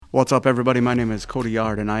What's up, everybody? My name is Cody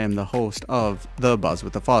Yard, and I am the host of The Buzz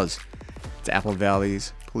with the Fuzz. It's Apple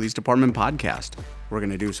Valley's Police Department podcast. We're going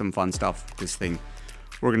to do some fun stuff with this thing.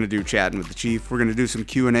 We're going to do chatting with the chief. We're going to do some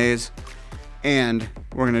Q&As. And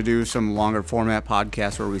we're going to do some longer format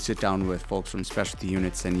podcasts where we sit down with folks from specialty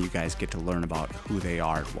units and you guys get to learn about who they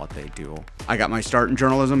are and what they do. I got my start in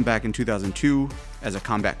journalism back in 2002 as a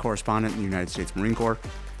combat correspondent in the United States Marine Corps.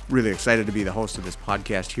 Really excited to be the host of this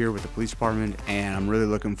podcast here with the police department, and I'm really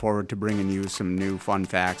looking forward to bringing you some new fun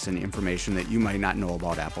facts and information that you might not know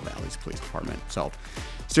about Apple Valley's police department. So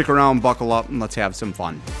stick around, buckle up, and let's have some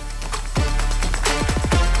fun.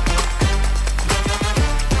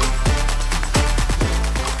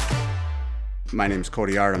 My name is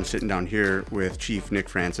Cody Yard. I'm sitting down here with Chief Nick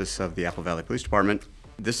Francis of the Apple Valley Police Department.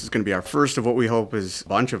 This is going to be our first of what we hope is a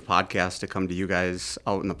bunch of podcasts to come to you guys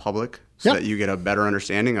out in the public so that you get a better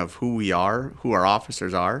understanding of who we are, who our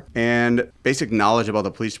officers are, and basic knowledge about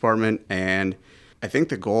the police department. And I think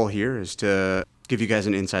the goal here is to give you guys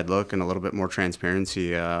an inside look and a little bit more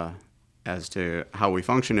transparency as to how we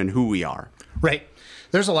function and who we are. Right.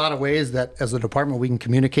 There's a lot of ways that as a department we can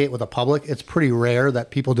communicate with the public. It's pretty rare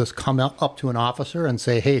that people just come up to an officer and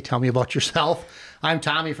say, hey, tell me about yourself. I'm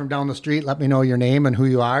Tommy from down the street. Let me know your name and who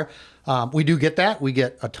you are. We do get that. We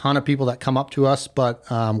get a ton of people that come up to us, but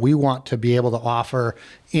we want to be able to offer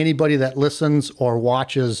anybody that listens or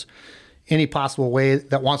watches any possible way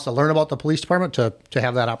that wants to learn about the police department to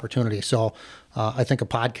have that opportunity. So I think a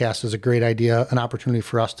podcast is a great idea, an opportunity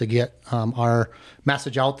for us to get our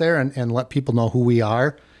message out there and let people know who we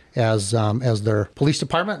are as their police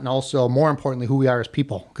department, and also more importantly who we are as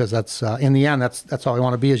people, because that's in the end that's all we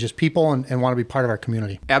want to be, is just people and want to be part of our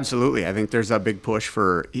community. Absolutely. I think there's a big push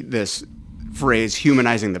for this phrase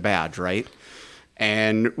humanizing the badge, right?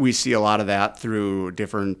 And we see a lot of that through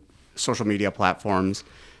different social media platforms.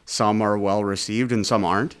 Some are well received and some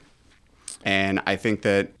aren't. And I think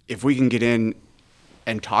that if we can get in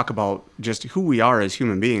and talk about just who we are as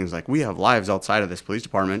human beings, like we have lives outside of this police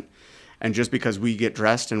department, and just because we get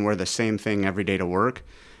dressed and wear the same thing every day to work,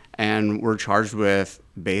 and we're charged with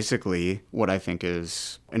basically what I think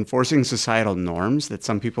is enforcing societal norms that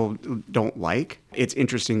some people don't like. It's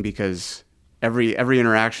interesting because every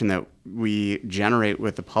interaction that we generate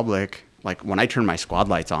with the public, like when I turn my squad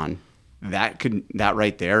lights on, that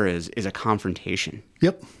right there is a confrontation.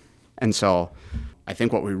 Yep. And so I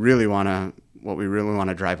think what we really want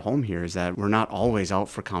to drive home here is that we're not always out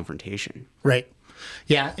for confrontation. Right.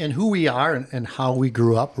 Yeah, and who we are and how we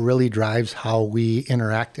grew up really drives how we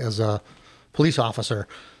interact as a police officer.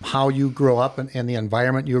 How you grow up and the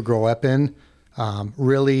environment you grow up in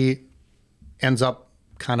really ends up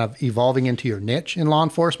kind of evolving into your niche in law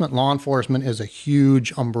enforcement. Law enforcement is a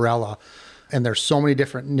huge umbrella, and there's so many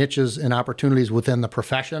different niches and opportunities within the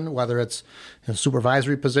profession, whether it's a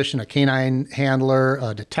supervisory position, a canine handler,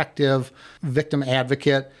 a detective, victim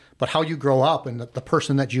advocate. But how you grow up and the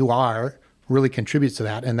person that you are really contributes to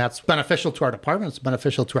that. And that's beneficial to our department. It's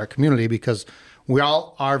beneficial to our community because we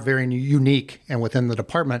all are very unique. And within the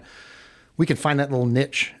department, we can find that little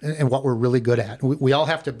niche and what we're really good at. We all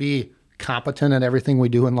have to be competent at everything we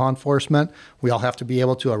do in law enforcement. We all have to be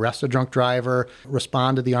able to arrest a drunk driver,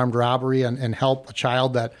 respond to the armed robbery, and help a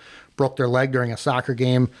child that broke their leg during a soccer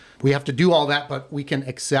game. We have to do all that, but we can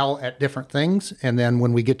excel at different things. And then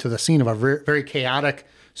when we get to the scene of a very, very chaotic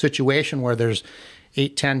situation where there's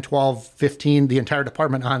 8, 10, 12, 15, the entire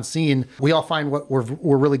department on scene, we all find what we're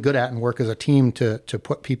really good at and work as a team to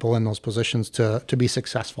put people in those positions to be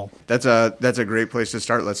successful. That's a great place to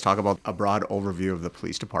start. Let's talk about a broad overview of the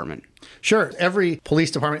police department. Sure. Every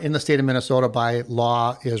police department in the state of Minnesota by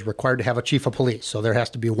law is required to have a chief of police. So there has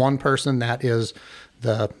to be one person that is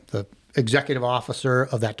the executive officer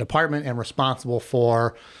of that department and responsible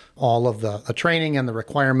for all of the training and the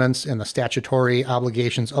requirements and the statutory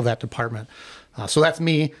obligations of that department. So that's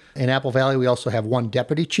me. In Apple Valley, we also have one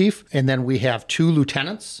deputy chief, and then we have 2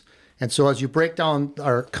 lieutenants. And so as you break down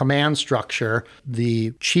our command structure,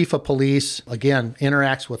 the chief of police, again,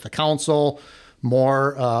 interacts with the council,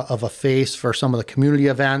 more of a face for some of the community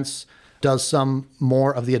events, does some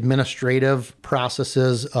more of the administrative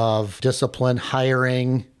processes of discipline,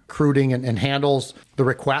 hiring, recruiting, and handles the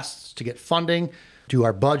requests to get funding, do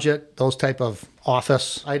our budget, those type of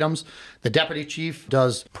office items. The deputy chief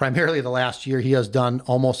does primarily the last year, he has done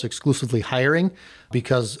almost exclusively hiring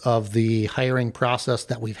because of the hiring process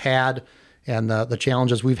that we've had and the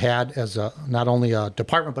challenges we've had as not only a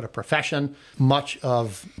department, but a profession. Much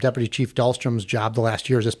of Deputy Chief Dahlstrom's job the last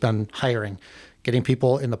year has just been hiring, getting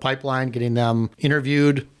people in the pipeline, getting them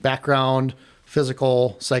interviewed, background,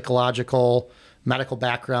 physical, psychological, medical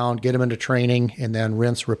background, get them into training, and then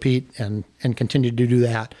rinse, repeat, and continue to do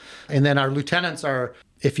that. And then our lieutenants are,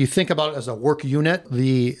 if you think about it as a work unit,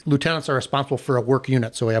 the lieutenants are responsible for a work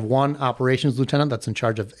unit. So we have one operations lieutenant that's in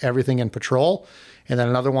charge of everything in patrol, and then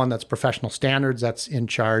another one that's professional standards that's in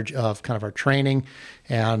charge of kind of our training.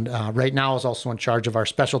 And right now is also in charge of our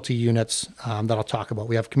specialty units that I'll talk about.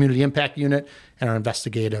 We have community impact unit and our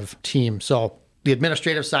investigative team. So the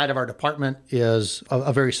administrative side of our department is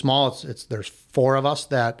a very small. There's 4 of us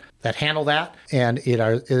that handle that, and it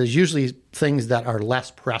is usually things that are less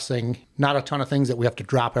pressing. Not a ton of things that we have to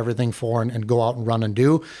drop everything for and go out and run and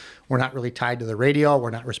do. We're not really tied to the radio.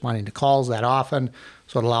 We're not responding to calls that often,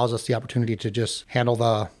 so it allows us the opportunity to just handle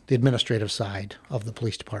the administrative side of the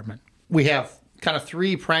police department. We have kind of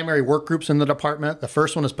 3 primary work groups in the department. The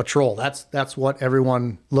first one is patrol. That's what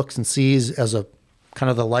everyone looks and sees as a kind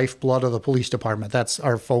of the lifeblood of the police department. That's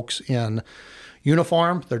our folks in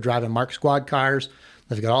uniform. They're driving Mark Squad cars.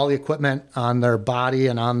 They've got all the equipment on their body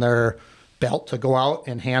and on their belt to go out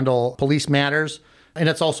and handle police matters. And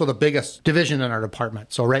it's also the biggest division in our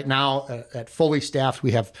department. So right now at fully staffed,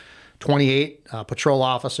 we have 28 patrol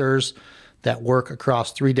officers that work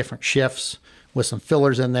across 3 different shifts with some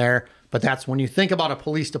fillers in there. But that's when you think about a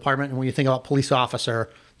police department and when you think about police officer,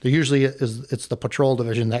 there usually it's the patrol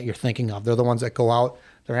division that you're thinking of. They're the ones that go out,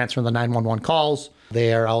 they're answering the 911 calls.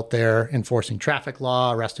 They are out there enforcing traffic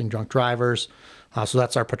law, arresting drunk drivers. So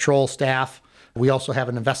that's our patrol staff. We also have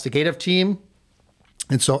an investigative team.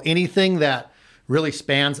 And so anything that really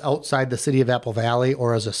spans outside the city of Apple Valley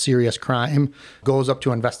or as a serious crime goes up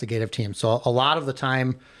to investigative team. So a lot of the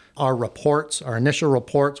time, our reports, our initial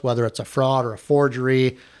reports, whether it's a fraud or a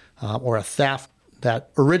forgery or a theft,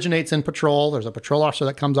 that originates in patrol. There's a patrol officer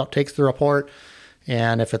that comes out, takes the report,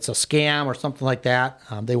 and if it's a scam or something like that,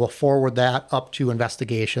 they will forward that up to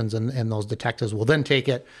investigations, and those detectives will then take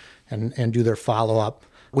it and do their follow-up.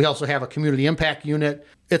 We also have a community impact unit.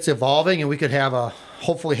 It's evolving, and we could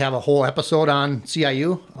hopefully have a whole episode on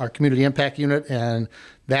CIU, our community impact unit, and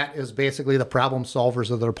that is basically the problem solvers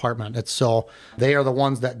of the department. So they are the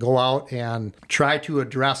ones that go out and try to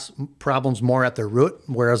address problems more at their root,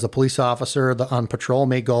 whereas the police officer on patrol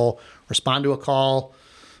may go respond to a call,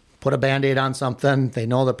 put a Band-Aid on something. They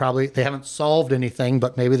know that they haven't solved anything,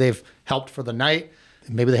 but maybe they've helped for the night.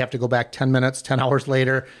 Maybe they have to go back 10 minutes, 10 hours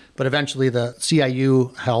later, but eventually the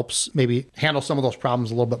CIU helps maybe handle some of those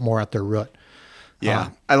problems a little bit more at their root. Yeah,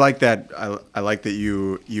 I like that. I like that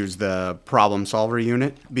you use the problem solver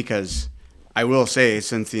unit, because I will say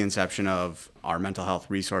since the inception of our mental health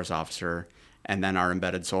resource officer and then our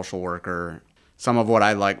embedded social worker, some of what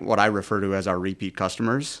I refer to as our repeat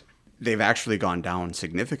customers, they've actually gone down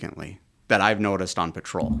significantly that I've noticed on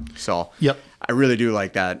patrol. So yep. I really do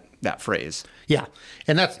like that phrase. Yeah,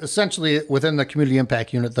 and that's essentially within the community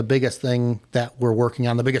impact unit, the biggest thing that we're working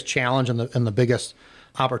on, the biggest challenge and the biggest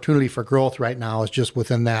opportunity for growth right now is just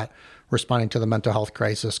within that, responding to the mental health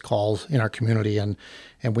crisis calls in our community. And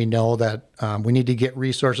we know that we need to get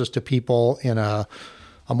resources to people in a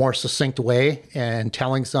more succinct way, and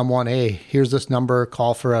telling someone, hey, here's this number,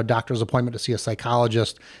 call for a doctor's appointment to see a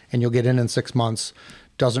psychologist, and you'll get in 6 months,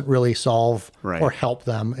 doesn't really solve or help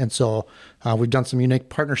them. And so we've done some unique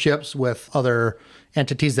partnerships with other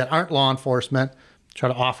entities that aren't law enforcement, try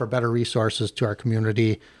to offer better resources to our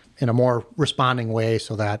community in a more responding way,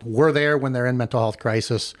 so that we're there when they're in mental health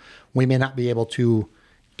crisis. We may not be able to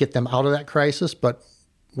get them out of that crisis, but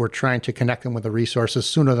we're trying to connect them with the resources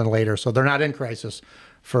sooner than later, so they're not in crisis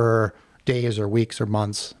for days or weeks or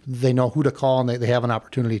months. They know who to call, and they have an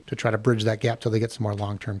opportunity to try to bridge that gap till they get some more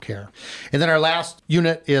long-term care. And then our last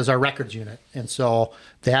unit is our records unit. And so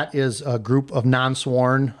that is a group of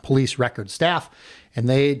non-sworn police record staff, and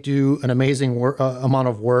they do an amazing amount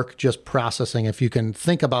of work just processing. If you can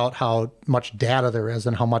think about how much data there is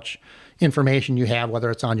and how much information you have,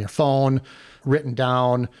 whether it's on your phone, written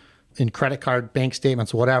down in credit card, bank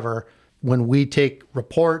statements, whatever, when we take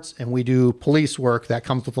reports and we do police work, that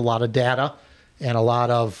comes with a lot of data and a lot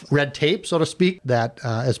of red tape, so to speak, that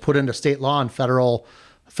is put into state law and federal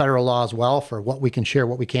law as well for what we can share,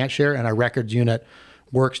 what we can't share. And our records unit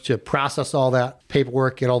works to process all that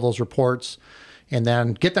paperwork, get all those reports, and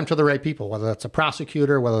then get them to the right people, whether that's a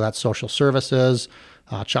prosecutor, whether that's social services,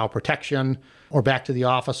 child protection, or back to the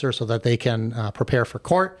officer so that they can prepare for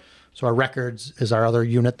court. So our records is our other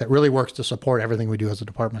unit that really works to support everything we do as a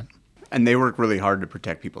department. And they work really hard to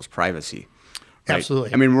protect people's privacy. Right?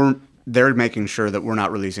 Absolutely. I mean, they're making sure that we're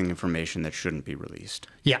not releasing information that shouldn't be released.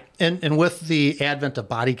 Yeah. And with the advent of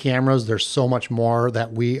body cameras, there's so much more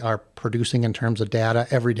that we are producing in terms of data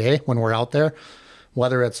every day when we're out there,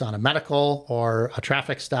 whether it's on a medical or a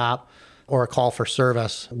traffic stop or a call for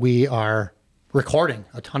service. We are recording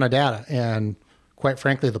a ton of data. And quite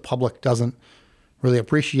frankly, the public doesn't really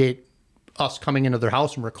appreciate us coming into their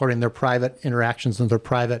house and recording their private interactions and their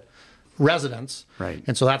private residence. Right.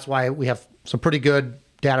 And so that's why we have some pretty good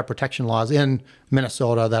data protection laws in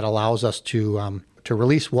Minnesota that allows us to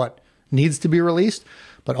release what needs to be released,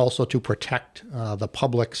 but also to protect the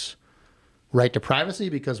public's right to privacy,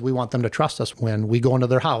 because we want them to trust us when we go into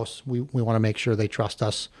their house. We want to make sure they trust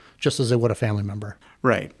us just as they would a family member.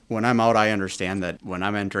 Right. When I'm out, I understand that when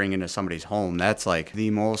I'm entering into somebody's home, that's like the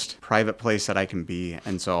most private place that I can be.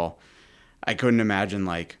 And so I couldn't imagine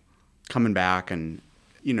like coming back and,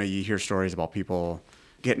 you know, you hear stories about people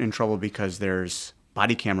getting in trouble because there's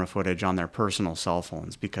body camera footage on their personal cell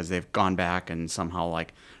phones because they've gone back and somehow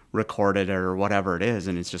like recorded it or whatever it is.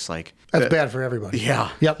 And it's just like, that's bad for everybody. Yeah.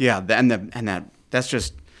 Yep. Yeah. That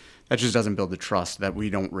just doesn't build the trust that we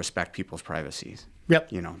don't respect people's privacies.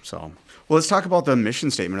 Yep. You know, so, well, let's talk about the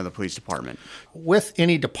mission statement of the police department. With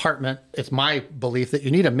any department, it's my belief that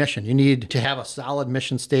you need a mission. You need to have a solid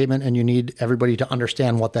mission statement, and you need everybody to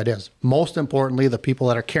understand what that is. Most importantly, the people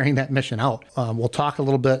that are carrying that mission out. We'll talk a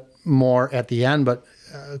little bit more at the end, but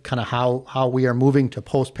kind of how we are moving to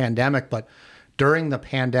post-pandemic. But during the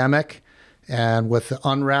pandemic and with the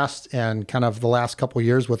unrest and kind of the last couple of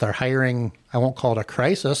years with our hiring, I won't call it a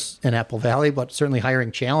crisis in Apple Valley, but certainly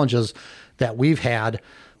hiring challenges that we've had,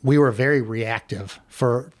 we were very reactive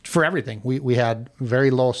for everything. We had very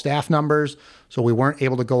low staff numbers, so we weren't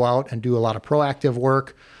able to go out and do a lot of proactive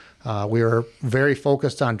work. We were very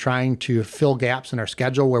focused on trying to fill gaps in our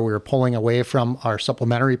schedule where we were pulling away from our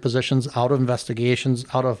supplementary positions, out of investigations,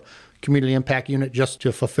 out of community impact unit, just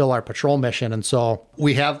to fulfill our patrol mission. And so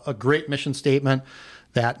we have a great mission statement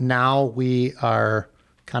that now we are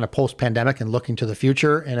kind of post-pandemic and looking to the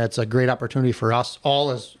future. And it's a great opportunity for us all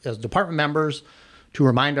as department members to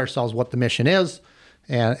remind ourselves what the mission is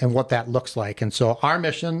and what that looks like. And so our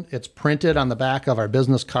mission, it's printed on the back of our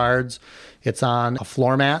business cards. It's on a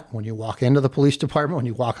floor mat when you walk into the police department, when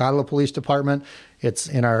you walk out of the police department. It's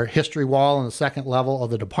in our history wall on the second level of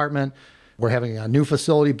the department. We're having a new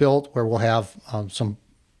facility built where we'll have some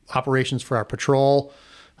operations for our patrol,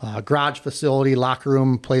 garage facility, locker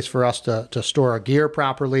room, place for us to store our gear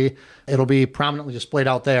properly. It'll be prominently displayed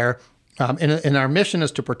out there. And our mission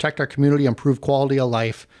is to protect our community, improve quality of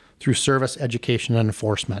life through service, education, and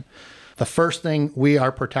enforcement. The first thing, we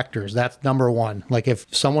are protectors. That's number one. Like if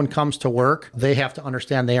someone comes to work, they have to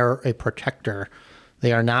understand they are a protector.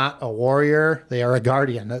 They are not a warrior. They are a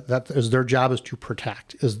guardian. That is their job, is to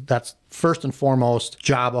protect. That's first and foremost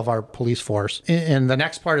job of our police force. And the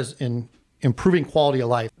next part is in improving quality of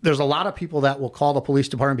life. There's a lot of people that will call the police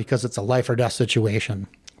department because it's a life or death situation,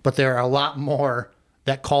 but there are a lot more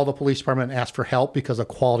that call the police department and ask for help because of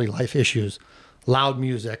quality of life issues, loud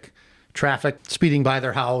music, traffic speeding by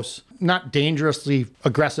their house, not dangerously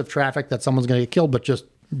aggressive traffic that someone's going to get killed, but just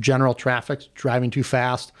general traffic, driving too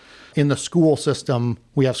fast. In the school system,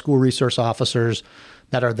 we have school resource officers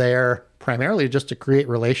that are there primarily just to create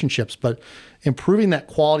relationships, but improving that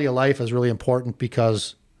quality of life is really important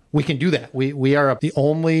because we can do that. We are the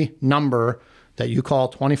only number that you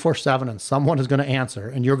call 24/7 and someone is going to answer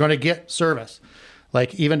and you're going to get service.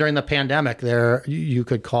 Like even during the pandemic there, you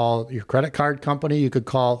could call your credit card company, you could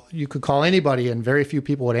call anybody and very few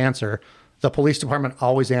people would answer. The police department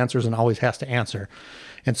always answers and always has to answer.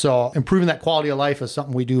 And so improving that quality of life is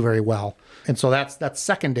something we do very well. And so that's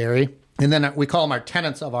secondary. And then we call them our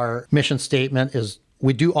tenets of our mission statement is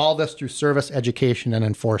we do all this through service, education, and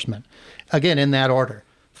enforcement. Again, in that order.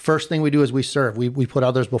 First thing we do is we serve. We put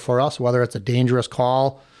others before us, whether it's a dangerous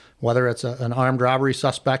call, whether it's an armed robbery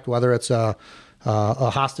suspect, whether it's a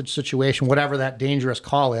hostage situation, whatever that dangerous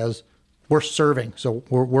call is, we're serving. So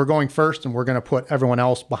we're going first and we're going to put everyone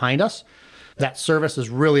else behind us. That service is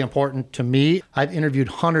really important to me. I've interviewed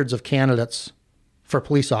hundreds of candidates for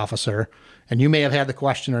police officer, and you may have had the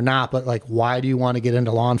question or not, but like, why do you want to get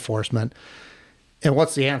into law enforcement? And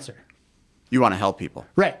what's the answer? You want to help people.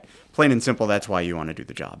 Right. Plain and simple, that's why you want to do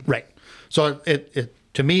the job. Right. So it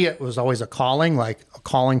to me, it was always a calling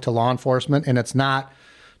to law enforcement, and it's not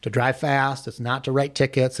to drive fast. It's not to write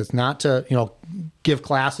tickets. It's not to, give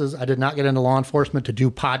classes. I did not get into law enforcement to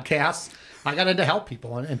do podcasts. I got into help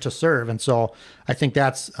people and to serve. And so I think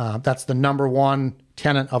that's the number one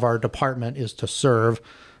tenet of our department is to serve.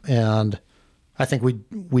 And I think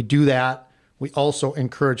we do that. We also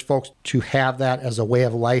encourage folks to have that as a way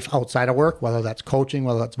of life outside of work, whether that's coaching,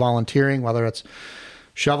 whether that's volunteering, whether it's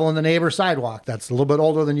shoveling the neighbor's sidewalk that's a little bit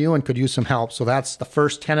older than you and could use some help. So that's the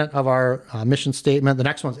first tenet of our mission statement. The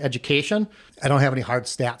next one's education. I don't have any hard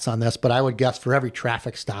stats on this, but I would guess for every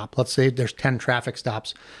traffic stop, let's say there's 10 traffic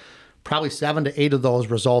stops, probably 7 to 8 of those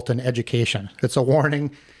result in education. It's a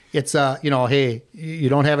warning. It's hey, you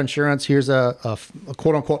don't have insurance. Here's a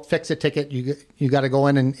quote unquote fix-it ticket. You got to go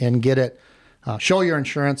in and get it. Show your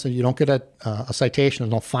insurance, and you don't get a citation.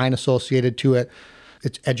 There's no fine associated to it.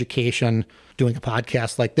 It's education. Doing a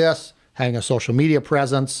podcast like this, having a social media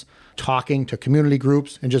presence, talking to community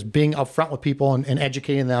groups, and just being upfront with people and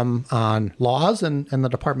educating them on laws and the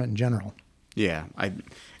department in general. Yeah,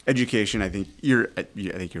 education. I think you're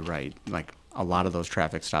right. Like, a lot of those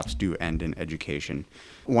traffic stops do end in education.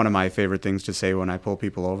 One of my favorite things to say when I pull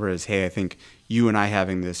people over is, hey, I think you and I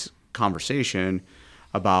having this conversation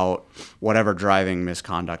about whatever driving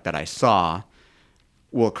misconduct that I saw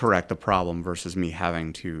will correct the problem versus me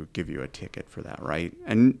having to give you a ticket for that, right?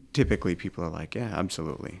 And typically people are like, yeah,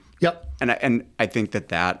 absolutely. Yep. And I think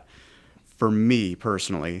that for me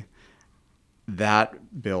personally,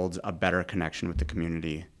 that builds a better connection with the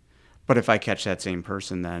community. But if I catch that same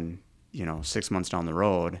person then, 6 months down the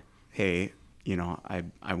road, hey,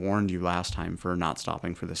 I warned you last time for not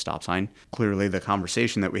stopping for the stop sign. Clearly the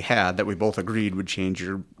conversation that we had that we both agreed would change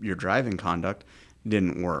your driving conduct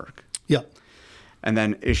didn't work. Yep. And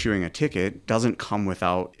then issuing a ticket doesn't come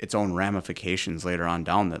without its own ramifications later on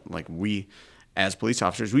down that, like, we as police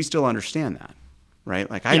officers, we still understand that, right?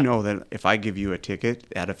 Like, I know that if I give you a ticket,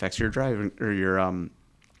 that affects your driving or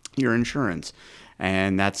your insurance.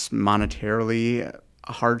 And that's monetarily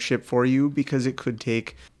a hardship for you because it could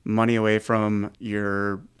take money away from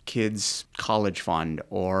your kid's college fund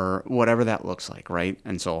or whatever that looks like, right?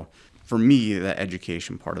 And so for me, the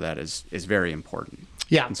education part of that is very important.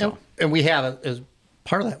 Yeah, and we have, as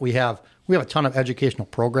part of that, we have a ton of educational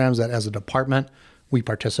programs that as a department we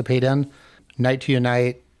participate in. Night to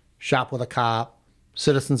Unite, Shop with a Cop,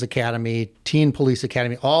 Citizens Academy, Teen Police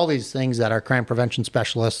Academy, all these things that our crime prevention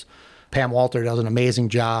specialists, Pam Walter, does an amazing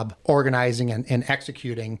job organizing and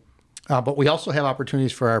executing. But we also have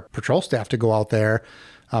opportunities for our patrol staff to go out there.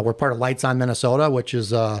 We're part of Lights on Minnesota, which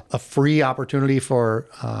is a free opportunity for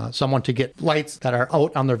someone to get lights that are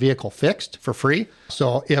out on their vehicle fixed for free.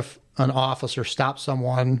 So if an officer stops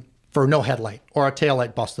someone for no headlight or a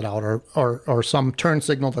taillight busted out or some turn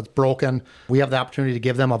signal that's broken, we have the opportunity to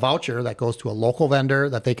give them a voucher that goes to a local vendor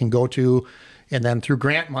that they can go to. And then through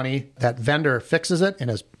grant money, that vendor fixes it and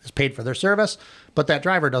is paid for their service. But that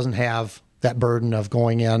driver doesn't have that burden of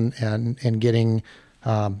going in and getting,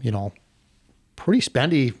 pretty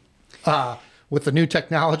spendy with the new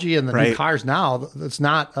technology and the new cars now. It's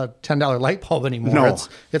not a $10 light bulb anymore. No.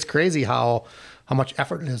 It's crazy how much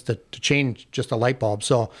effort it is to change just a light bulb.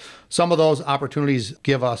 So some of those opportunities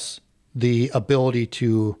give us the ability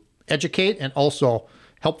to educate and also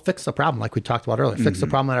help fix the problem, like we talked about earlier. Fix the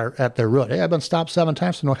problem at their root. Hey, I've been stopped 7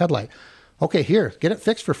 times for no headlight. Okay, here, get it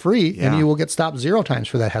fixed for free, and you will get stopped 0 times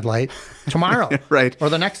for that headlight tomorrow or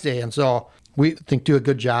the next day. And so we think do a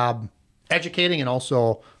good job educating and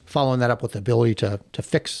also following that up with the ability to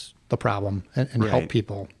fix the problem and help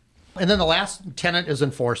people. And then the last tenet is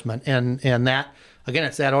enforcement. And that, again,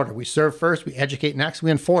 it's that order. We serve first, we educate next,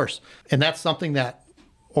 we enforce. And that's something that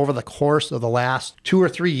over the course of the last 2 or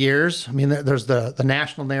 3 years, I mean, there's the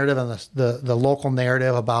national narrative and the local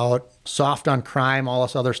narrative about soft on crime, all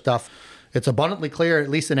this other stuff. It's abundantly clear, at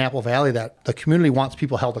least in Apple Valley, that the community wants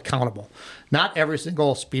people held accountable. Not every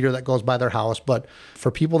single speeder that goes by their house, but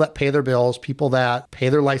for people that pay their bills, people that pay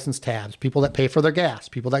their license tabs, people that pay for their gas,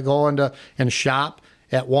 people that go into and shop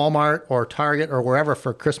at Walmart or Target or wherever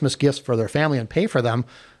for Christmas gifts for their family and pay for them.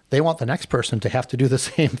 They want the next person to have to do the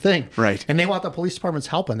same thing. Right. And they want the police department's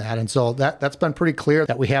help in that. And so that's been pretty clear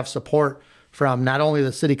that we have support from not only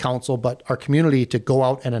the city council, but our community to go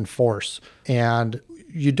out and enforce. And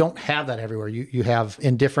you don't have that everywhere. You have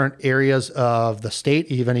in different areas of the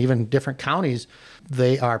state, even different counties,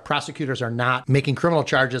 prosecutors are not making criminal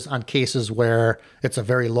charges on cases where it's a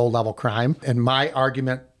very low level crime. And my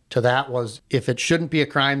argument to that was if it shouldn't be a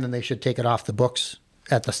crime, then they should take it off the books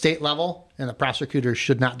at the state level, and the prosecutors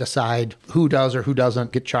should not decide who does or who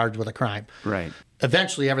doesn't get charged with a crime. Right.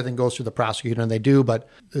 Eventually, everything goes through the prosecutor, and they do, but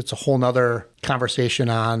it's a whole nother conversation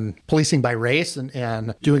on policing by race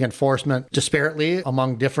and doing enforcement disparately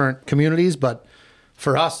among different communities. But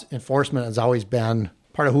for us, enforcement has always been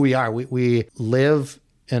part of who we are. We live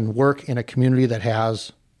and work in a community that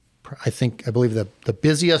has, I believe, the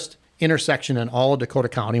busiest intersection in all of Dakota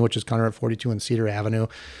County, which is County Road 42 and Cedar Avenue.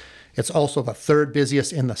 It's also the third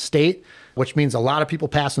busiest in the state, which means a lot of people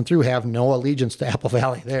passing through have no allegiance to Apple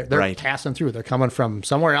Valley. They're Right. passing through. They're coming from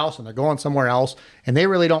somewhere else and they're going somewhere else. And they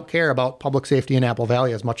really don't care about public safety in Apple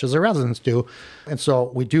Valley as much as the residents do. And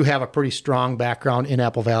so we do have a pretty strong background in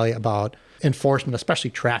Apple Valley about enforcement, especially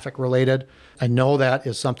traffic related. I know that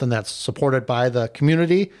is something that's supported by the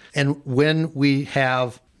community. And when we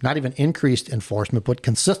have not even increased enforcement, but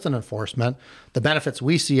consistent enforcement, the benefits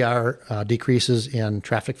we see are decreases in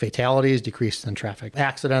traffic fatalities, decreases in traffic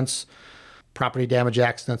accidents, property damage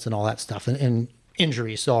accidents, and all that stuff, and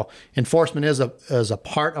injuries. So enforcement is a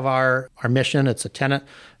part of our mission. It's a tenet.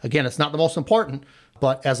 Again, it's not the most important,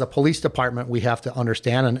 but as a police department, we have to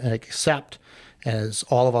understand and accept, as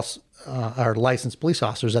all of us are licensed police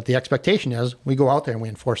officers, that the expectation is we go out there and we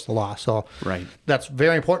enforce the law. So Right. that's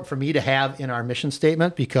very important for me to have in our mission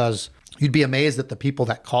statement, because you'd be amazed at the people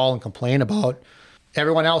that call and complain about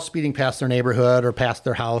everyone else speeding past their neighborhood or past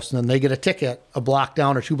their house, and then they get a ticket a block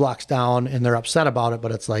down or 2 blocks down and they're upset about it.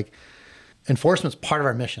 But it's like, enforcement's part of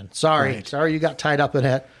our mission. Sorry you got tied up in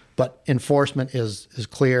it, but enforcement is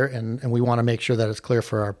clear, and we want to make sure that it's clear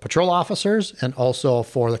for our patrol officers and also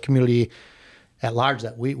for the community at large,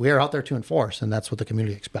 that we are out there to enforce, and that's what the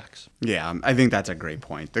community expects. Yeah, I think that's a great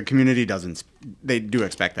point. The community they do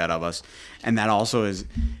expect that of us. And that also is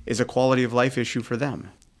a quality of life issue for them.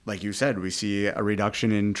 Like you said, we see a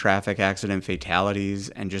reduction in traffic accident fatalities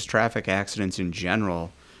and just traffic accidents in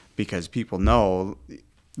general, because people know,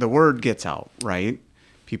 the word gets out, right?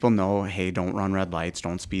 People know, hey, don't run red lights,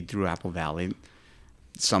 don't speed through Apple Valley.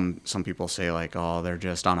 Some people say like, oh, they're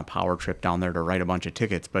just on a power trip down there to write a bunch of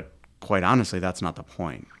tickets, but quite honestly, that's not the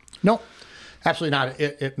point. No, absolutely not.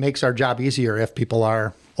 It makes our job easier if people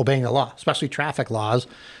are obeying the law, especially traffic laws.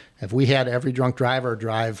 If we had every drunk driver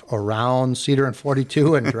drive around Cedar and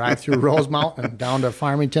 42 and drive through Rosemount and down to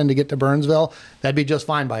Farmington to get to Burnsville, that'd be just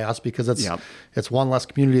fine by us, because it's one less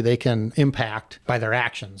community they can impact by their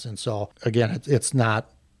actions. And so, again, it's not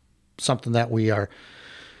something that we are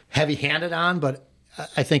heavy-handed on, but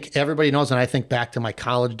I think everybody knows, and I think back to my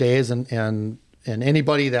college days, and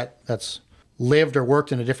anybody that's lived or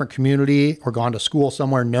worked in a different community or gone to school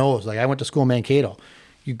somewhere knows. Like, I went to school in Mankato.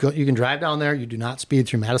 You can drive down there. You do not speed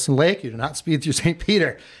through Madison Lake. You do not speed through St.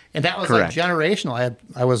 Peter. And that was Correct. like generational.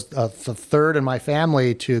 I was the third in my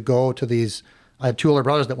family to go to these. I had 2 older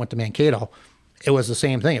brothers that went to Mankato. It was the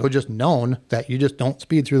same thing. It was just known that you just don't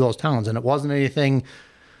speed through those towns. And it wasn't anything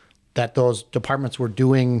that those departments were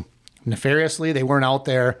doing nefariously. They weren't out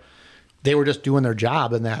there. They were just doing their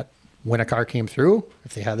job, and that when a car came through,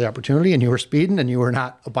 if they had the opportunity and you were speeding and you were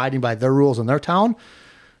not abiding by their rules in their town,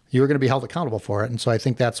 you were going to be held accountable for it. And so I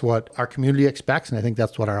think that's what our community expects, and I think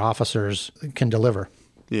that's what our officers can deliver.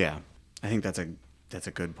 Yeah, I think that's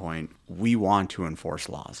a good point. We want to enforce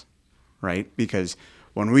laws, right? Because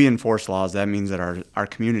when we enforce laws, that means that our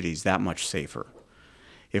community is that much safer.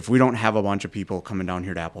 If we don't have a bunch of people coming down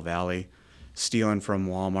here to Apple Valley, stealing from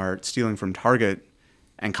Walmart, stealing from Target,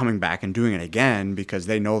 and coming back and doing it again because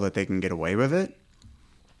they know that they can get away with it,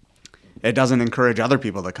 it doesn't encourage other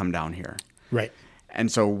people to come down here. Right.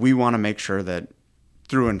 And so we want to make sure that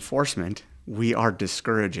through enforcement, we are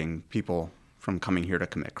discouraging people from coming here to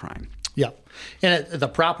commit crime. Yeah. And the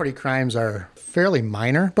property crimes are fairly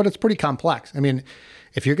minor, but it's pretty complex. I mean,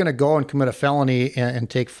 if you're going to go and commit a felony and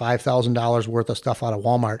take $5,000 worth of stuff out of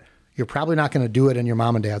Walmart, you're probably not going to do it in your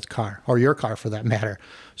mom and dad's car, or your car for that matter.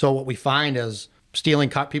 So what we find is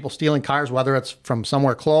people stealing cars, whether it's from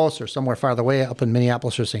somewhere close or somewhere farther away up in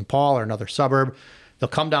Minneapolis or St. Paul or another suburb. They'll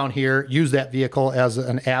come down here, use that vehicle as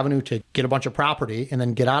an avenue to get a bunch of property, and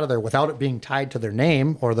then get out of there without it being tied to their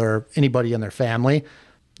name or anybody in their family.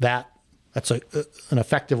 That's an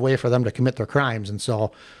effective way for them to commit their crimes. And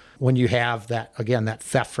so when you have that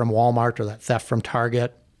theft from Walmart or that theft from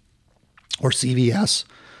Target or CVS,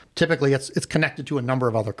 typically it's connected to a number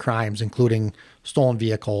of other crimes, including stolen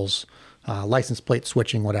vehicles, license plate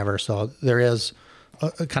switching, whatever. So there is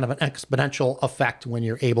a kind of an exponential effect when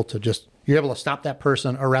you're able to stop that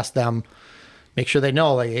person, arrest them, make sure they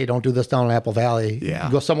know, like, hey, don't do this down in Apple Valley. Yeah.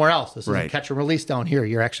 Go somewhere else. This Right. is catch and release down here.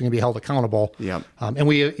 You're actually going to be held accountable. Yep. And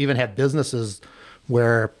we even have businesses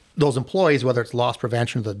where those employees, whether it's loss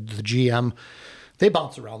prevention, the GM, they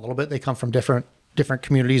bounce around a little bit. They come from different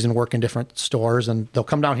communities and work in different stores, and they'll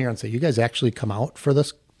come down here and say, you guys actually come out for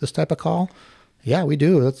this type of call? Yeah, we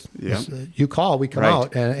do. You call, we come Right.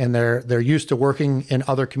 out, and they're used to working in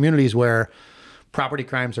other communities where property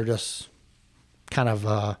crimes are just kind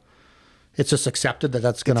of it's just accepted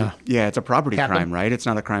that's going to it's a property happen. crime, right? It's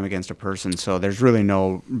not a crime against a person, so there's really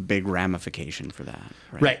no big ramification for that,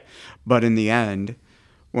 Right. But in the end,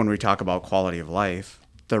 when we talk about quality of life,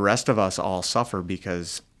 the rest of us all suffer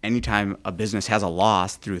because anytime a business has a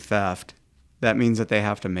loss through theft, that means that they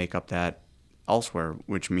have to make up that elsewhere,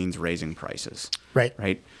 which means raising prices. Right.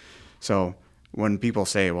 Right. So when people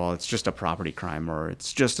say, well, it's just a property crime or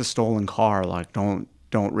it's just a stolen car, like don't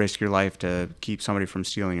risk your life to keep somebody from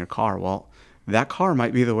stealing your car. Well, that car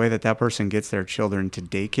might be the way that person gets their children to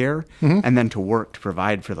daycare and then to work to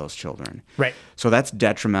provide for those children. Right. So that's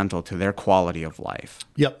detrimental to their quality of life.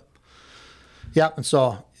 Yep. Yep. And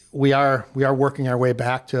so we are working our way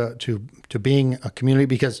back to being a community,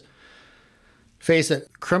 because face it,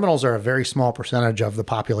 criminals are a very small percentage of the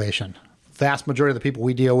population. Vast majority of the people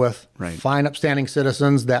we deal with, fine, upstanding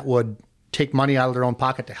citizens that would take money out of their own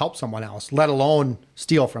pocket to help someone else, let alone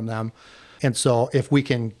steal from them. And so if we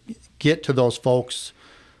can get to those folks,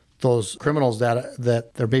 those criminals that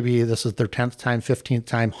they're, maybe this is their 10th time, 15th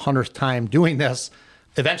time, 100th time doing this,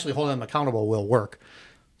 eventually holding them accountable will work.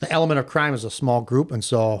 The element of crime is a small group, and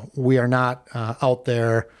so we are not out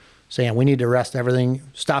there saying we need to arrest everything,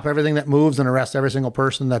 stop everything that moves and arrest every single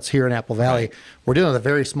person that's here in Apple Valley. Right. We're dealing with a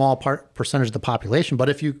very small percentage of the population, but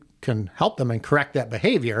if you can help them and correct that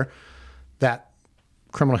behavior, that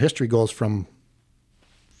criminal history goes from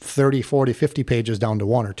 30, 40, 50 pages down to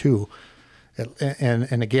 1 or 2.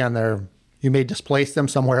 And again, you may displace them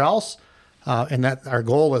somewhere else, and that our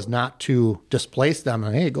goal is not to displace them.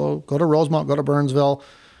 And hey, go to Rosemount, go to Burnsville.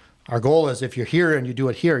 Our goal is if you're here and you do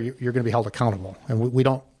it here, you're going to be held accountable. And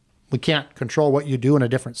we can't control what you do in a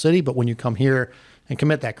different city, but when you come here and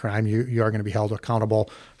commit that crime, you are going to be held accountable,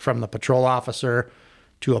 from the patrol officer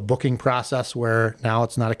to a booking process where now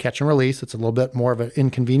it's not a catch and release. It's a little bit more of an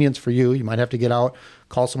inconvenience for you. You might have to get out,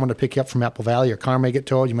 call someone to pick you up from Apple Valley. Your car may get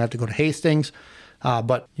towed. You might have to go to Hastings.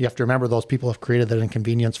 But you have to remember those people have created that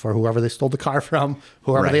inconvenience for whoever they stole the car from,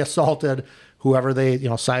 whoever they assaulted, whoever they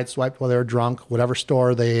sideswiped while they were drunk, whatever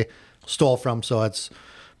store they stole from. So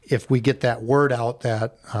if we get that word out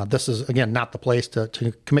that this is, again, not the place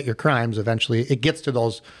to commit your crimes, eventually it gets to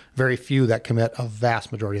those very few that commit a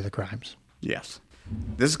vast majority of the crimes. Yes.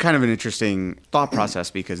 This is kind of an interesting thought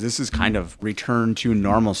process, because this is kind of return to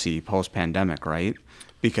normalcy post-pandemic, right?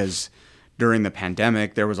 Because during the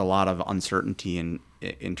pandemic, there was a lot of uncertainty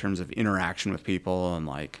in terms of interaction with people and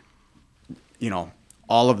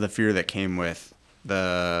all of the fear that came with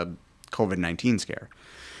the COVID-19 scare.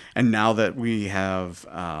 And now that we have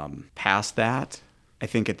passed that, I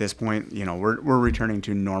think at this point, we're returning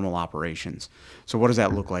to normal operations. So what does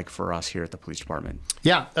that look like for us here at the police department?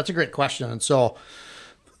 Yeah, that's a great question. And so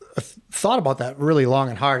I thought about that really long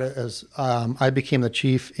and hard as I became the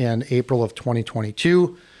chief in April of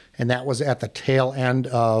 2022. And that was at the tail end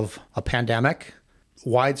of a pandemic,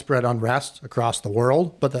 widespread unrest across the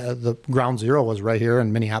world. But the ground zero was right here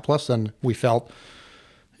in Minneapolis. And we felt,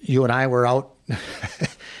 you and I were out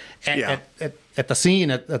at the scene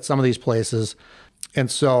at some of these places. And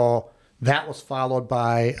so that was followed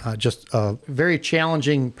by just a very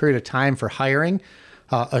challenging period of time for hiring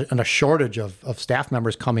and a shortage of staff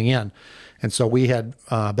members coming in. And so we had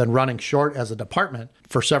been running short as a department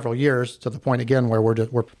for several years, to the point, again, where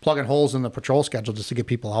we're plugging holes in the patrol schedule just to get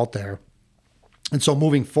people out there. And so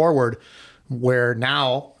moving forward, where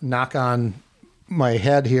now, knock on my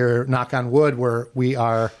head here, knock on wood, where we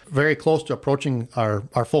are very close to approaching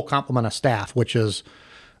our full complement of staff, which is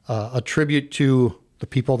a tribute to the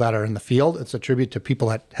people that are in the field. It's a tribute to people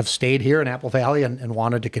that have stayed here in Apple Valley and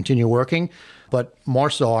wanted to continue working, but more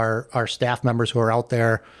so our staff members who are out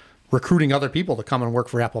there recruiting other people to come and work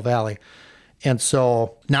for Apple Valley. And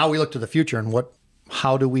so now we look to the future and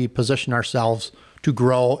how do we position ourselves to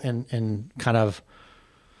grow and kind of,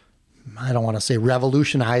 I don't want to say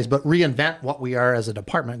revolutionize, but reinvent what we are as a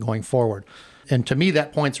department going forward. And to me,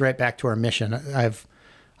 that points right back to our mission.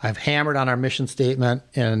 I've hammered on our mission statement,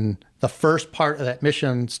 and the first part of that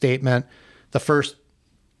mission statement, the first,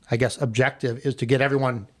 I guess, objective is to get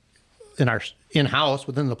everyone in-house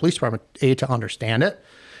within the police department, A, to understand it,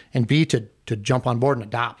 and B, to jump on board and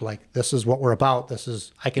adopt, like, this is what we're about.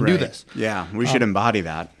 I can do this. Yeah, we should embody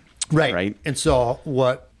that. Right. And so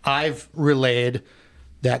what I've relayed,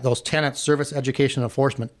 that those tenets, service, education,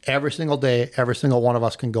 enforcement, every single day, every single one of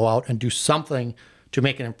us can go out and do something to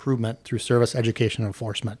make an improvement through service, education, and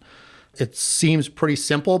enforcement. It seems pretty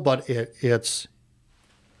simple, but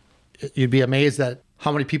you'd be amazed at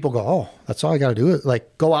how many people go, oh, that's all I got to do.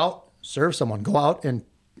 Like, go out, serve someone, go out and,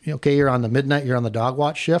 okay, you're on the midnight, you're on the dog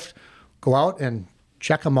watch shift, go out and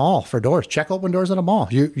check a mall for doors, check open doors at a mall.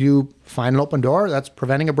 You find an open door, that's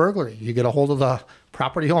preventing a burglary. You get a hold of the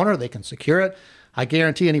property owner, they can secure it. I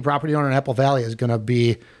guarantee any property owner in Apple Valley is going to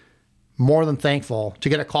be more than thankful to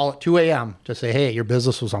get a call at 2 a.m. to say, hey, your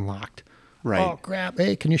business was unlocked. Right. Oh, crap.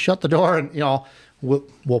 Hey, can you shut the door? And,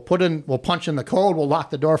 we'll punch in the code, we'll lock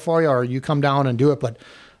the door for you, or you come down and do it. But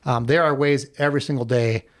there are ways every single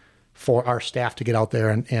day for our staff to get out there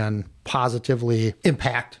and positively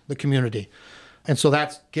impact the community. And so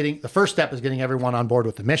that's the first step is getting everyone on board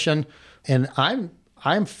with the mission. And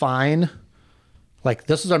I'm fine. Like,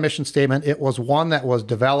 this is our mission statement. It was one that was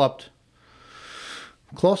developed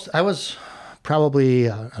I was probably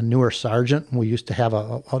a newer sergeant. We used to have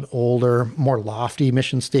an older, more lofty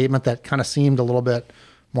mission statement that kind of seemed a little bit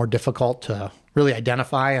more difficult to really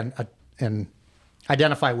identify and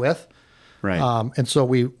identify with. Right. And so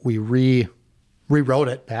we rewrote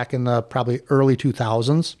it back in the probably early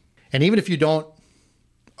 2000s. And even if you don't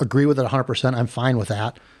agree with it 100%, I'm fine with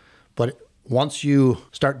that. But once you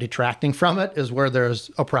start detracting from it is where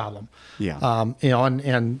there's a problem. Yeah.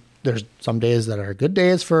 And there's some days that are good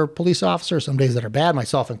days for police officers, some days that are bad,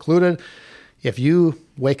 myself included. If you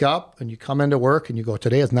wake up and you come into work and you go,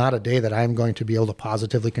 today is not a day that I'm going to be able to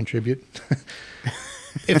positively contribute.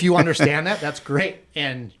 If you understand that, that's great.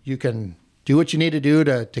 And you can do what you need to do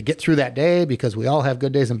to get through that day, because we all have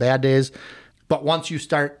good days and bad days. But once you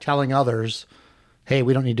start telling others, hey,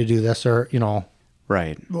 we don't need to do this, or,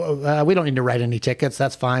 right, we don't need to write any tickets,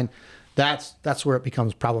 that's fine. That's where it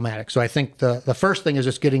becomes problematic. So I think the first thing is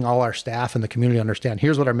just getting all our staff and the community to understand,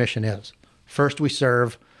 here's what our mission is. First, we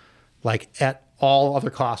serve, like, at all other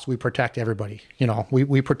costs, we protect everybody.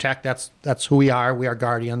 We protect, that's who we are. We are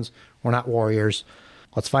guardians. We're not warriors.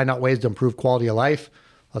 Let's find out ways to improve quality of life.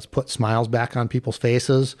 Let's put smiles back on people's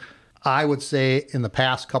faces. I would say in the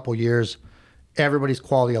past couple years, everybody's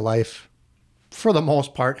quality of life, for the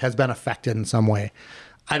most part, has been affected in some way.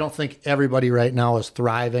 I don't think everybody right now is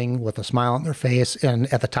thriving with a smile on their face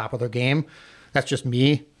and at the top of their game. That's just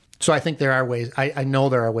me. So I think there are ways. I know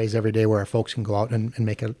there are ways every day where our folks can go out and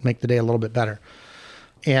make the day a little bit better.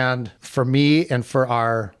 And for me and for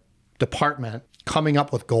our department, coming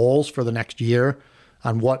up with goals for the next year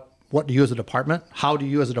on what do you as a department, how do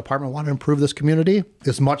you as a department want to improve this community,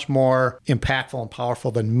 is much more impactful and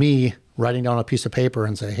powerful than me writing down a piece of paper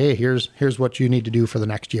and say, hey, here's what you need to do for the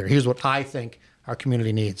next year. Here's what I think our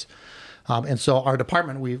community needs. And so our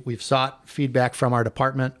department, we've sought feedback from our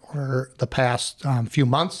department over the past few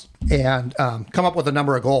months and come up with a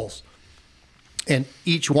number of goals. And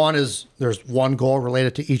each one there's one goal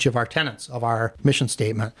related to each of our tenets of our mission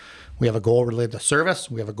statement. We have a goal related to service.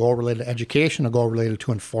 We have a goal related to education, a goal related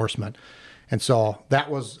to enforcement. And so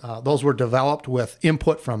those were developed with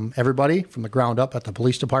input from everybody from the ground up at the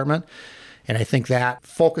police department. And I think that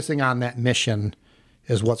focusing on that mission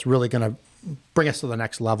is what's really going to bring us to the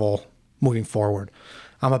next level moving forward.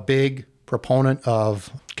 I'm a big proponent of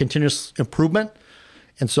continuous improvement.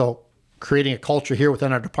 And so creating a culture here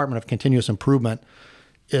within our department of continuous improvement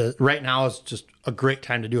right now is just a great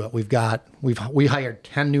time to do it. We hired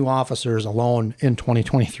 10 new officers alone in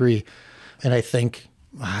 2023. And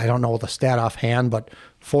I don't know the stat offhand, but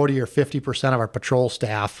 40 or 50% of our patrol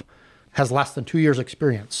staff has less than 2 years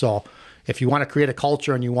experience. So if you want to create a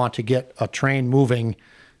culture and you want to get a train moving,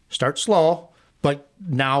 start slow, but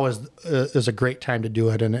now is a great time to do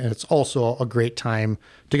it. And it's also a great time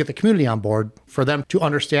to get the community on board, for them to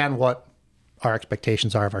understand what our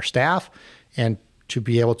expectations are of our staff and to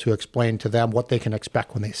be able to explain to them what they can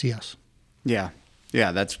expect when they see us. Yeah,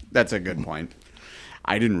 that's a good point.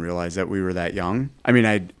 I didn't realize that we were that young. I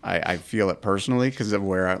mean, I feel it personally because of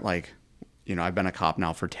where I've been a cop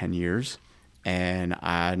now for 10 years, and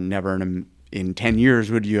I never in 10 years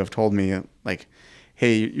would you have told me, like,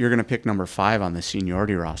 hey, you're going to pick number 5 on the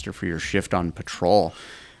seniority roster for your shift on patrol.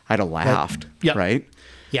 I'd have laughed, Yep. Right?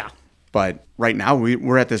 Yeah. But right now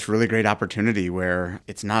we're at this really great opportunity where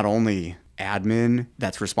it's not only admin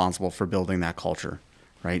that's responsible for building that culture,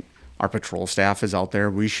 right? Our patrol staff is out there.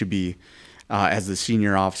 We should be, as the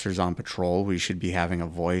senior officers on patrol, we should be having a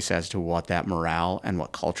voice as to what that morale and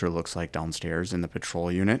what culture looks like downstairs in the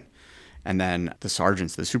patrol unit. And then the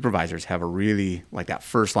sergeants, the supervisors have that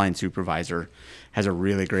first line supervisor has a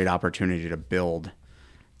really great opportunity to build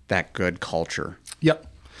that good culture. Yep,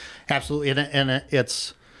 absolutely. And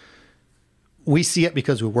we see it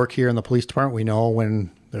because we work here in the police department. We know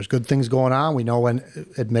when there's good things going on. We know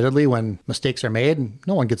when mistakes are made, and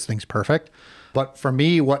no one gets things perfect. But for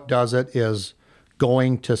me, what does it is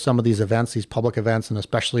going to some of these events, these public events, and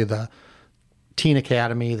especially the Teen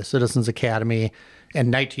Academy, the Citizens Academy,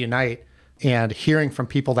 and Night to Unite, and hearing from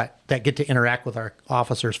people that get to interact with our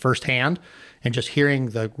officers firsthand, and just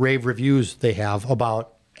hearing the rave reviews they have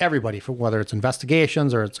about everybody, for whether it's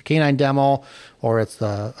investigations or it's a canine demo or it's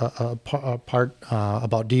a part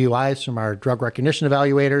about DUIs from our drug recognition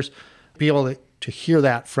evaluators. Be able to hear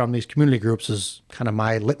that from these community groups is kind of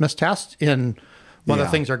my litmus test in whether Yeah.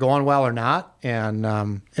 things are going well or not.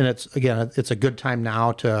 And it's a good time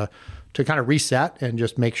now to kind of reset and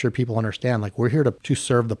just make sure people understand, like, we're here to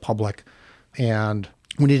serve the public, and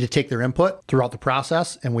we need to take their input throughout the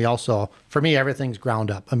process. And we also, for me, everything's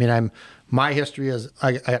ground up. I mean, my history is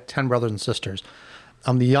I got 10 brothers and sisters.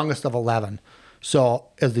 I'm the youngest of 11. So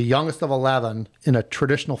as the youngest of 11 in a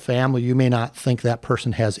traditional family, you may not think that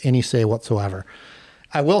person has any say whatsoever.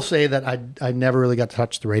 I will say that I never really got to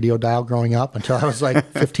touch the radio dial growing up until I was like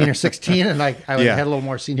 15 or 16, and I had a little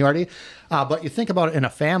more seniority. But you think about it in a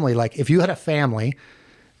family, like if you had a family,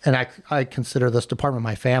 and I consider this department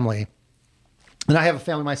my family, and I have a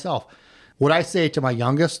family myself, would I say to my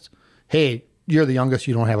youngest, hey, you're the youngest,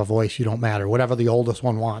 you don't have a voice, you don't matter, whatever the oldest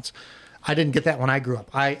one wants. I didn't get that when I grew up.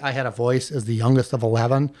 I had a voice as the youngest of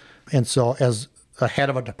 11. And so as a head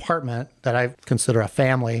of a department that I consider a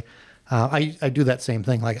family, I do that same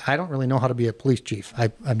thing. Like, I don't really know how to be a police chief.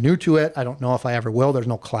 I'm new to it. I don't know if I ever will. There's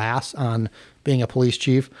no class on being a police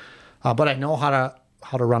chief. But I know how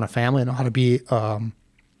to run a family. I know how to be a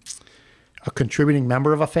contributing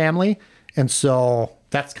member of a family. And so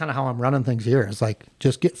that's kind of how I'm running things here. It's like,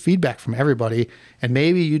 just get feedback from everybody. And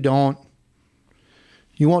maybe you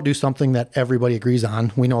won't do something that everybody agrees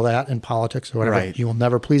on. We know that in politics or whatever. Right. You will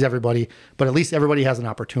never please everybody, but at least everybody has an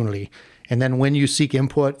opportunity. And then when you seek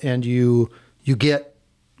input and you give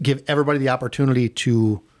everybody the opportunity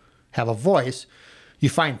to have a voice, you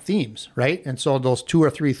find themes, right? And so those 2 or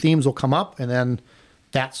 3 themes will come up, and then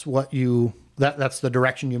that's that's the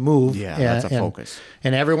direction you move. Yeah, that's a focus.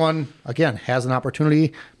 And everyone, again, has an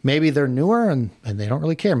opportunity. Maybe they're newer and they don't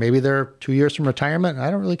really care. Maybe they're 2 years from retirement.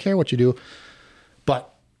 I don't really care what you do.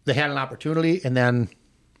 But they had an opportunity, and then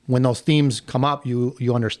when those themes come up,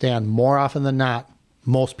 you understand more often than not,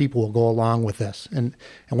 most people will go along with this. And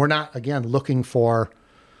we're not, again, looking for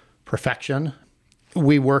perfection.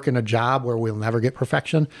 We work in a job where we'll never get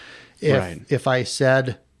perfection. If I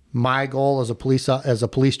said my goal as a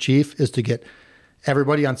police chief is to get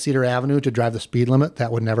everybody on Cedar Avenue to drive the speed limit,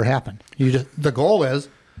 that would never happen. The goal is,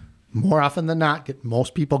 more often than not, get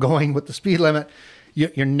most people going with the speed limit.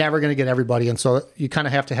 You're never going to get everybody. And so you kind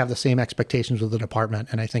of have to have the same expectations with the department.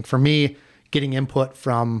 And I think for me, getting input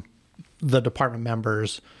from the department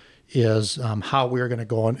members is how we're going to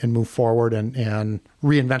go and move forward and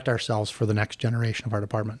reinvent ourselves for the next generation of our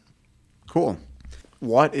department. Cool.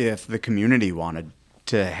 What if the community wanted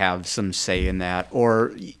to have some say in that?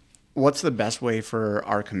 Or what's the best way for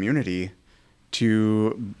our community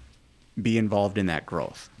to be involved in that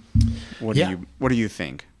growth? What do you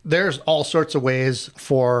think? There's all sorts of ways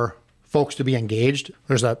for folks to be engaged.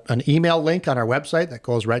 There's an email link on our website that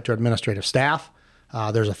goes right to administrative staff.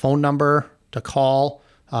 There's a phone number to call.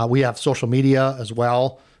 We have social media as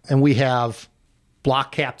well. And we have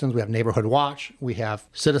block captains. We have Neighborhood Watch. We have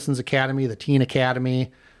Citizens Academy, the Teen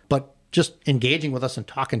Academy. But just engaging with us and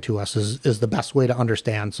talking to us is the best way to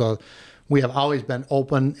understand. So we have always been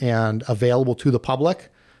open and available to the public,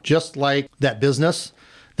 just like that business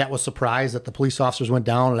that was surprised that the police officers went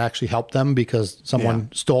down and actually helped them because someone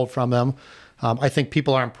stole from them. I think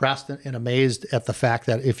people are impressed and amazed at the fact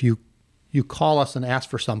that if you call us and ask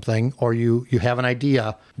for something, or you have an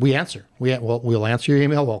idea, we answer. We'll answer your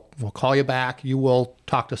email. We'll call you back. You will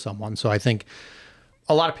talk to someone. So I think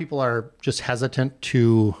a lot of people are just hesitant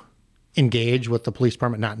to engage with the police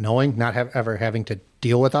department, not knowing, ever having to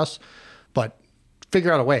deal with us, but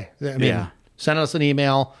figure out a way. I mean, send us an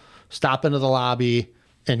email, stop into the lobby,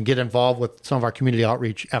 and get involved with some of our community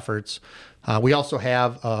outreach efforts. We also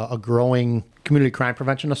have a growing community crime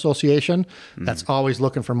prevention association that's always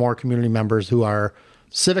looking for more community members who are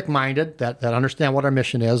civic minded, that understand what our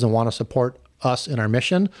mission is and want to support us in our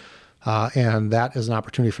mission. And that is an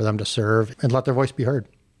opportunity for them to serve and let their voice be heard.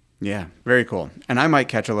 Yeah, very cool. And I might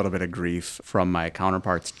catch a little bit of grief from my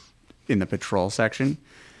counterparts in the patrol section.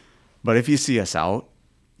 But if you see us out,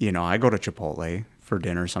 I go to Chipotle for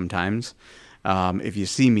dinner sometimes. If you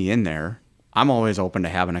see me in there, I'm always open to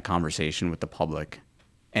having a conversation with the public.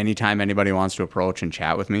 Anytime anybody wants to approach and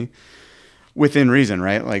chat with me, within reason,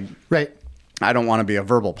 right? Like, right. I don't want to be a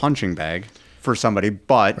verbal punching bag for somebody,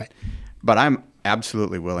 but I'm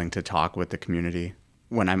absolutely willing to talk with the community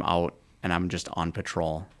when I'm out and I'm just on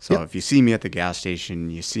patrol. So if you see me at the gas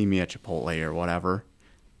station, you see me at Chipotle or whatever,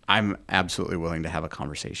 I'm absolutely willing to have a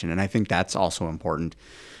conversation. And I think that's also important.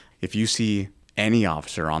 If you see any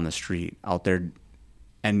officer on the street out there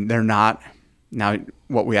and they're not, now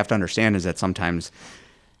what we have to understand is that sometimes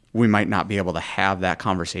we might not be able to have that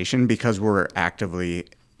conversation because we're actively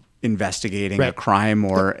investigating a crime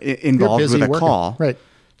or involved with a call. Right.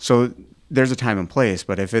 So there's a time and place,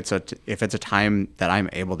 but if it's a time that I'm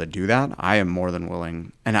able to do that, I am more than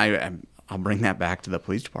willing, and I'm I'll bring that back to the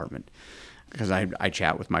police department, because I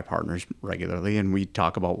chat with my partners regularly and we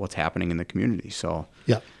talk about what's happening in the community. So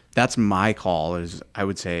that's my call, is I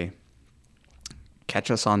would say, catch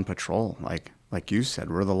us on patrol. Like you said,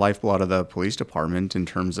 we're the lifeblood of the police department in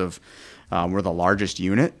terms of we're the largest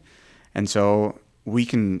unit. And so we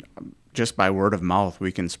can, just by word of mouth,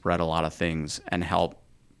 we can spread a lot of things and help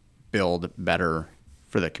build better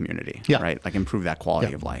for the community, right? Like improve that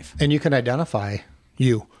quality of life. And you can identify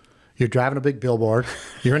you. You're driving a big billboard.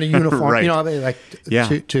 You're in a uniform. Right. You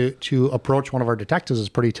know, to approach one of our detectives is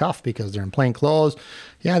pretty tough because they're in plain clothes.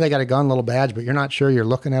 Yeah, they got a gun, little badge, but you're not sure. You're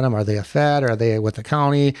looking at them. Are they a Fed? Are they with the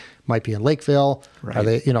county? Might be in Lakeville. Right. Are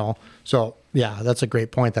they? So yeah, that's a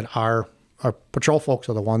great point. That our patrol folks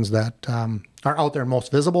are the ones that are out there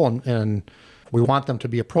most visible, and we want them to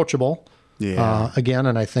be approachable. Yeah. Again,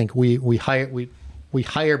 and I think we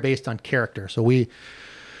hire based on character. So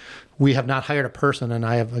we have not hired a person, and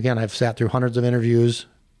I've sat through hundreds of interviews.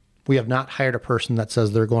 We have not hired a person that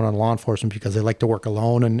says they're going on law enforcement because they like to work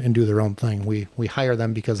alone and do their own thing. We hire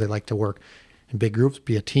them because they like to work in big groups,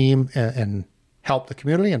 be a team, and help the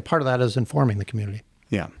community. And part of that is informing the community.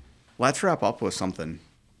 Yeah. Let's wrap up with something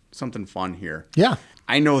fun here. Yeah.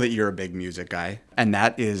 I know that you're a big music guy, and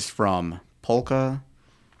that is from polka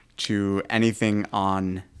to anything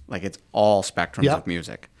on, like, it's all spectrums of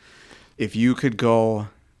music. If you could go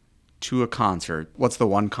to a concert, what's the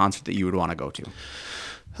one concert that you would want to go to?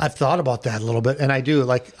 I've thought about that a little bit, and I do.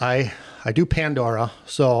 Like, I do Pandora,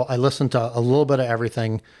 so I listen to a little bit of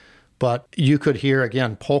everything. But you could hear,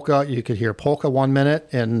 again, polka. You could hear polka 1 minute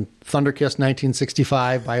and Thunderkiss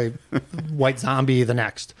 1965 by White Zombie the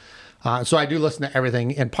next. So I do listen to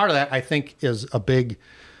everything. And part of that, I think, is a big,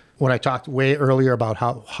 when I talked way earlier about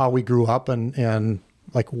how we grew up and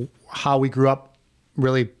like how we grew up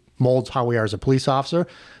really molds how we are as a police officer.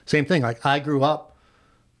 Same thing. Like, I grew up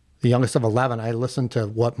the youngest of 11. I listened to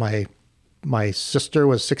what my sister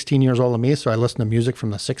was 16 years older than me. So I listened to music from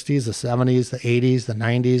the 60s, the 70s, the 80s, the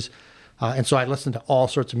 90s. And so I listened to all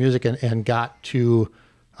sorts of music and got to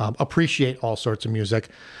appreciate all sorts of music.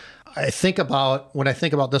 When I think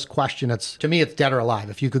about this question, to me, it's dead or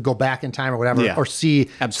alive. If you could go back in time or whatever, or see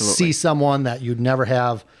someone that you'd never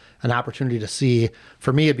have an opportunity to see,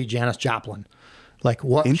 for me, it'd be Janis Joplin. Like,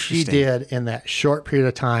 what she did in that short period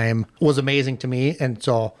of time was amazing to me. And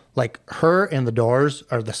so, like, her and the Doors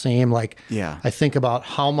are the same. Like, I think about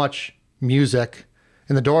how much music,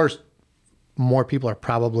 and the Doors, more people are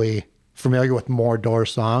probably familiar with more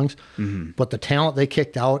Doors songs, but the talent they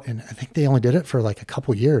kicked out, and I think they only did it for like a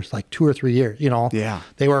couple years, like 2 or 3 years,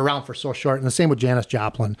 They were around for so short. And the same with Janis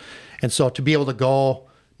Joplin. And so to be able to go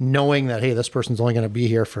knowing that, hey, this person's only going to be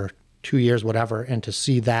here for 2 years, whatever, and to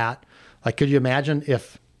see that, like, could you imagine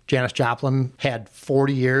if Janis Joplin had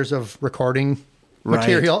 40 years of recording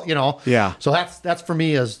material, Yeah. So that's for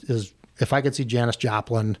me is if I could see Janis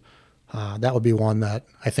Joplin, that would be one that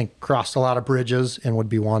I think crossed a lot of bridges and would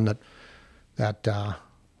be one that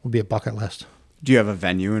would be a bucket list. Do you have a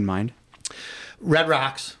venue in mind? Red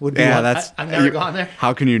Rocks would be one. I've never gone there.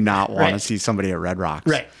 How can you not want to see somebody at Red Rocks?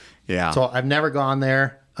 Right. Yeah. So I've never gone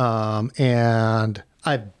there. And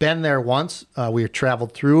I've been there once. We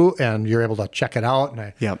traveled through and you're able to check it out. And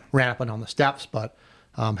I ran up and down the steps, but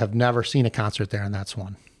have never seen a concert there. And that's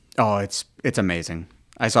one. Oh, it's amazing.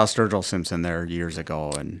 I saw Sturgill Simpson there years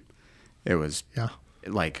ago, and it was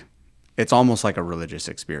like, it's almost like a religious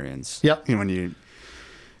experience. Yep. When you...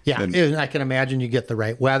 and I can imagine you get the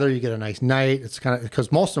right weather, you get a nice night. It's kind of,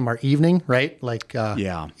 because most of them are evening, right? Like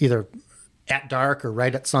either at dark or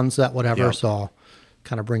right at sunset, whatever. Yep. So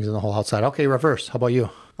kind of brings in the whole outside. Okay, reverse. How about you?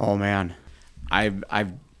 Oh man,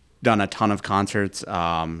 I've done a ton of concerts.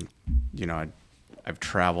 I've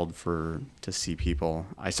traveled to see people.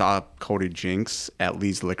 I saw Cody Jinks at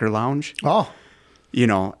Lee's Liquor Lounge. Oh,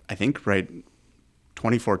 I think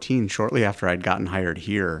 2014, shortly after I'd gotten hired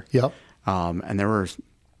here. Yep. And there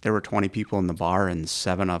were 20 people in the bar, and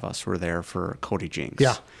 7 of us were there for Cody Jinks.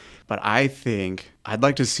 Yeah. But I think I'd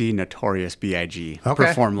like to see Notorious B.I.G.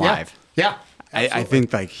 perform live. Yeah. I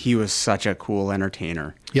think like he was such a cool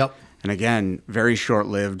entertainer. Yep. And again, very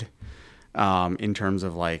short-lived in terms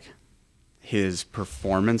of like his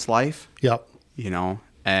performance life. Yep.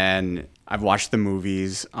 And I've watched the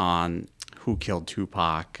movies on Who Killed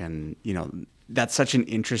Tupac, and that's such an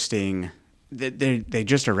interesting. They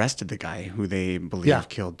just arrested the guy who they believe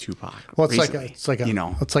killed Tupac. Well, it's recently, it's like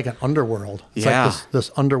an underworld. It's like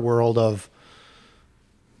this underworld of,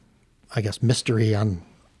 I guess, mystery on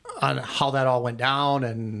how that all went down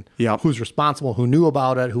and who's responsible, who knew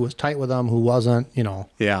about it, who was tight with them, who wasn't.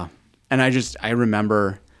 Yeah, and I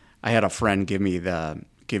remember I had a friend give me the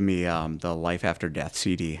Life After Death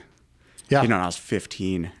CD. Yeah. You know, when I was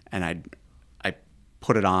 15, and I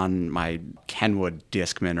put it on my Kenwood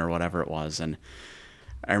Discman or whatever it was, and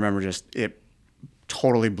I remember just it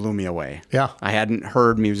totally blew me away. Yeah. I hadn't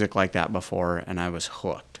heard music like that before, and I was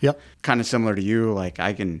hooked. Yep. Kind of similar to you. Like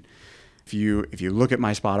I can, if you look at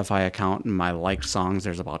my Spotify account and my liked songs,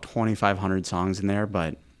 there's about 2,500 songs in there,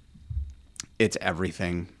 but it's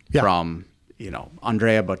everything from, you know,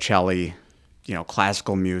 Andrea Bocelli, you know,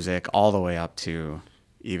 classical music, all the way up to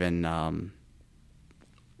even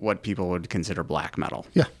what people would consider black metal.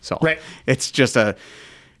 Yeah. So right. It's just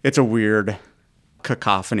it's a weird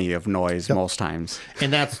cacophony of noise most times.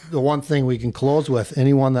 And that's the one thing we can close with.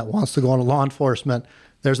 Anyone that wants to go into law enforcement,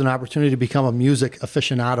 there's an opportunity to become a music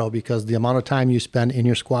aficionado, because the amount of time you spend in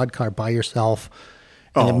your squad car by yourself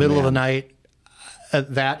in the middle of the night,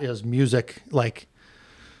 that is music. Like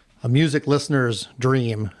a music listener's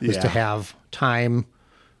dream is to have time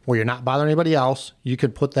where you're not bothering anybody else. You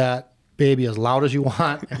could put that baby as loud as you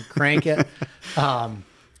want and crank it.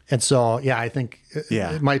 And so, I think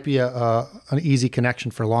it might be an easy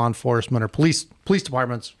connection for law enforcement or police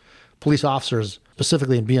departments, police officers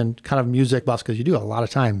specifically, and being kind of music buffs, because you do have a lot of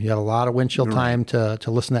time. You have a lot of windshield time to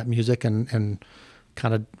listen to that music and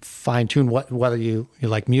kind of fine tune whether you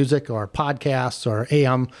like music or podcasts or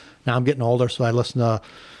AM. Now I'm getting older, so I listen to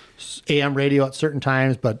AM radio at certain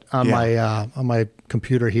times, but on my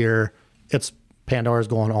computer here, it's Pandora's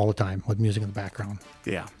going all the time with music in the background.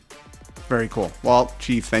 Yeah. Very cool. Well,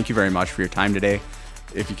 Chief, thank you very much for your time today.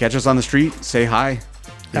 If you catch us on the street, say hi.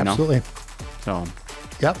 Absolutely. So,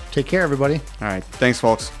 yep. Take care, everybody. All right. Thanks,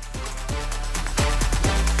 folks.